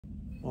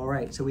All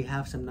right, so we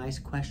have some nice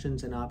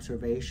questions and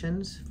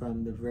observations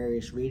from the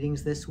various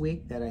readings this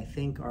week that I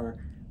think are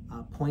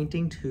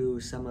pointing to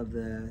some of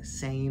the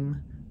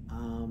same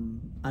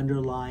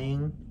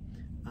underlying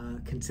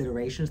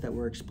considerations that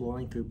we're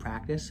exploring through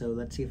practice. So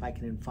let's see if I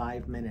can, in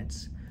 5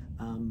 minutes,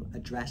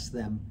 address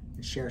them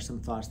and share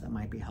some thoughts that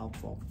might be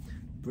helpful,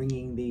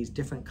 bringing these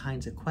different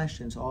kinds of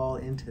questions all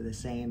into the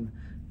same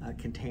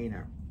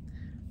container.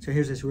 So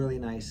here's this really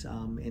nice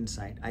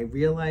insight. I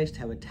realized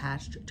how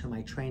attached to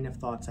my train of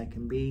thoughts I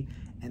can be,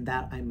 and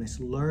that I must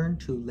learn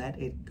to let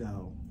it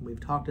go. We've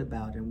talked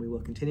about, and we will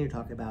continue to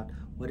talk about,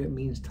 what it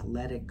means to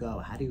let it go.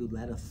 How do you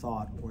let a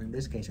thought, or in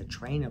this case, a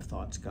train of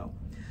thoughts, go?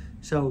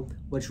 So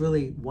what's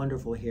really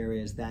wonderful here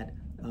is that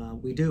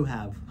we do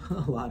have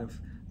a lot of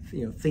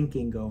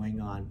thinking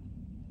going on.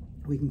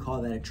 We can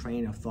call that a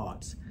train of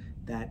thoughts,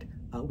 that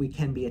we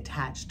can be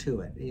attached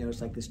to it.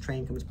 It's like this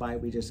train comes by,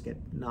 we just get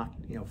knocked,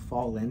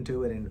 fall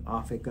into it, and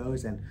off it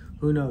goes, and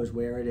who knows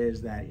where it is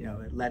that,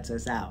 it lets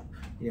us out,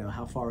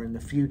 how far in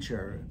the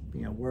future,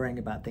 worrying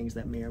about things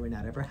that may or may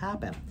not ever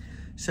happen.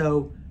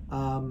 So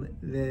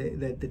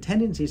the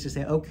tendency is to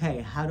say, okay,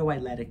 how do I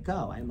let it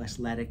go? I must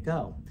let it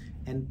go.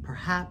 And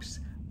perhaps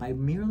by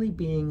merely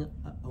being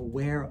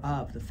aware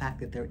of the fact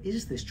that there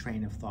is this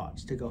train of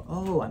thoughts, to go,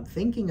 oh, I'm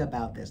thinking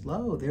about this.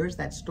 Lo, there's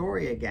that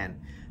story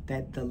again.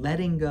 That the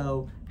letting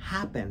go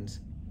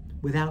happens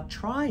without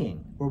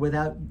trying or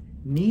without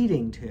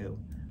needing to,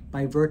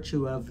 by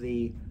virtue of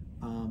the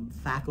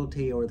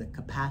faculty or the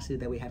capacity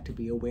that we have to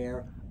be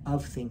aware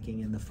of thinking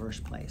in the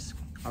first place.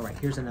 All right,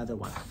 here's another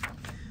one.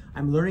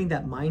 I'm learning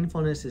that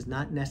mindfulness is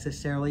not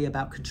necessarily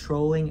about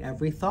controlling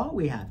every thought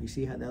we have. You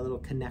see how that little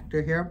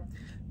connector here?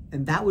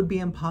 And that would be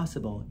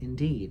impossible,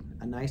 indeed,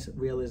 a nice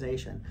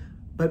realization.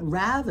 But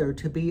rather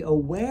to be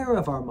aware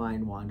of our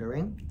mind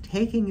wandering,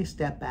 taking a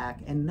step back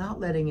and not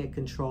letting it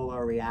control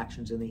our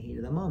reactions in the heat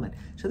of the moment.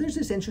 So there's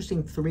this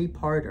interesting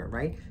three-parter,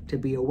 right? To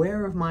be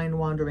aware of mind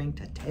wandering,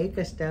 to take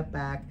a step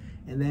back,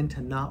 and then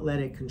to not let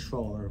it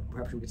control, or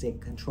perhaps we could say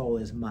control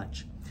as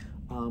much,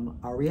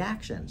 our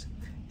reactions.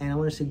 And I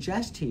want to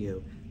suggest to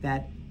you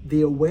that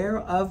the aware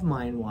of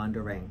mind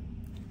wandering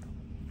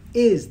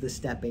is the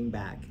stepping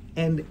back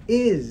and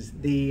is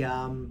the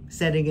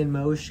setting in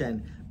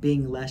motion,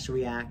 being less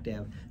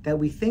reactive, that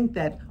we think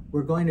that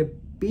we're going to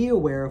be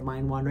aware of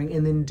mind wandering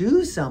and then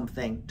do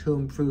something to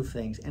improve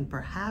things. And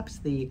perhaps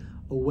the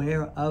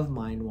aware of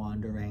mind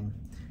wandering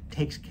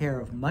takes care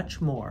of much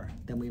more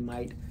than we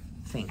might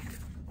think.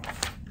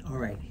 All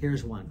right,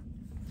 here's one.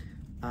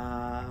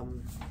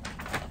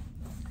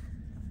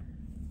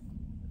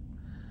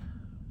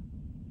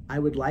 I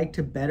would like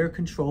to better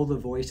control the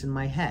voice in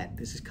my head.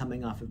 This is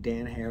coming off of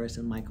Dan Harris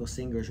and Michael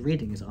Singer's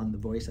readings on the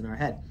voice in our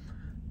head.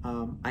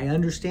 I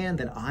understand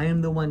that I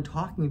am the one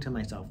talking to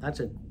myself. That's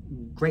a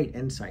great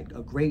insight,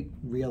 a great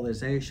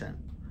realization.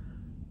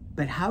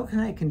 But how can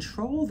I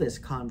control this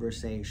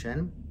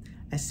conversation,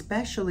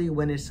 especially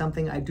when it's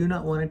something I do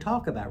not want to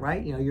talk about,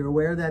 right? You're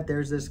aware that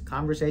there's this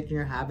conversation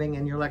you're having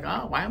and you're like,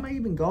 oh, why am I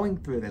even going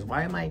through this?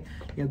 Why am I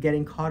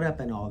getting caught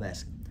up in all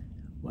this?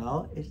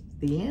 Well,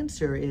 the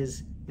answer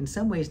is in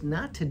some ways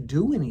not to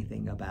do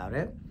anything about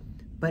it,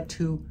 but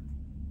to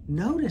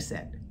notice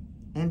it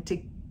and to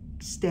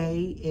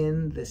stay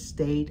in the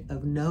state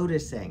of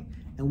noticing.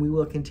 And we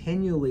will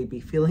continually be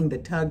feeling the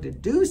tug to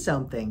do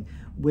something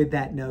with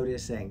that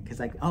noticing. Because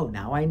like, oh,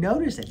 now I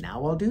notice it.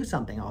 Now I'll do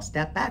something. I'll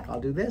step back. I'll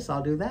do this.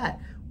 I'll do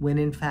that. When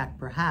in fact,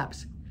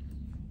 perhaps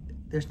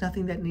there's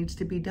nothing that needs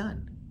to be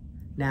done.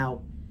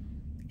 Now,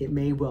 it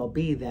may well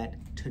be that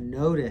to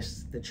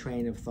notice the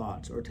train of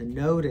thoughts, or to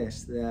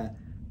notice the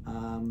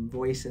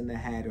voice in the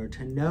head, or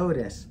to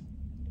notice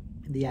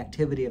the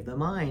activity of the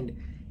mind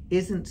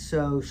isn't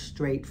so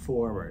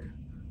straightforward,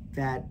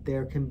 that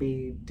there can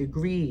be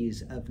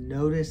degrees of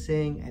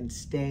noticing and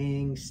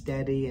staying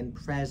steady and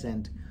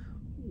present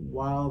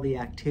while the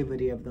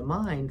activity of the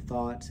mind,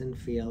 thoughts and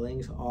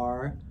feelings,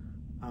 are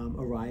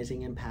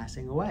arising and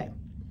passing away.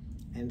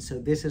 And so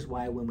this is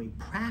why when we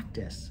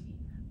practice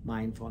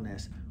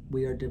mindfulness,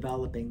 we are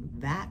developing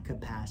that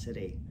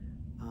capacity,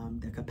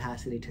 the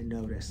capacity to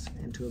notice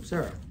and to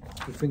observe.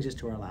 Which brings us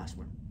to our last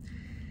one.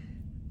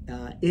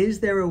 Is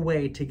there a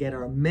way to get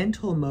our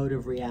mental mode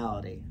of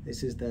reality,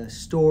 this is the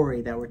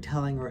story that we're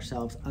telling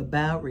ourselves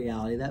about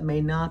reality that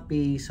may not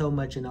be so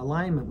much in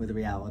alignment with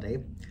reality,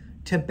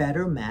 to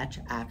better match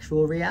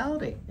actual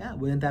reality? Yeah,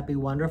 wouldn't that be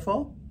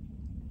wonderful?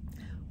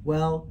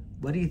 Well,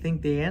 what do you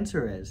think the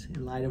answer is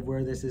in light of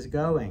where this is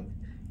going?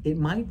 It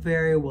might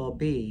very well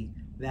be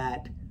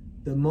that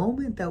the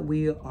moment that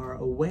we are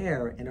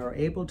aware and are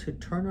able to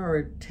turn our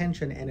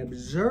attention and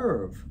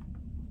observe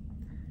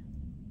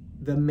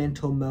the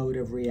mental mode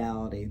of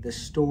reality, the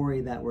story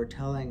that we're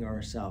telling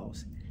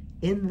ourselves,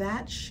 in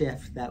that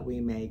shift that we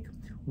make,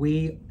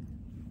 we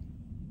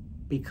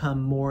become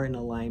more in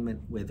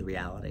alignment with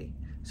reality.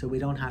 So we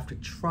don't have to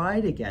try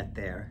to get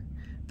there.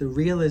 The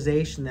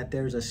realization that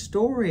there's a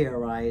story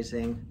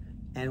arising,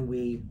 and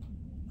we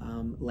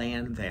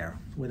land there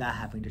without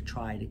having to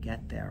try to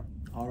get there.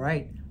 All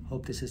right,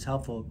 hope this is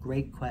helpful.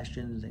 Great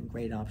questions and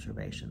great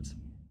observations.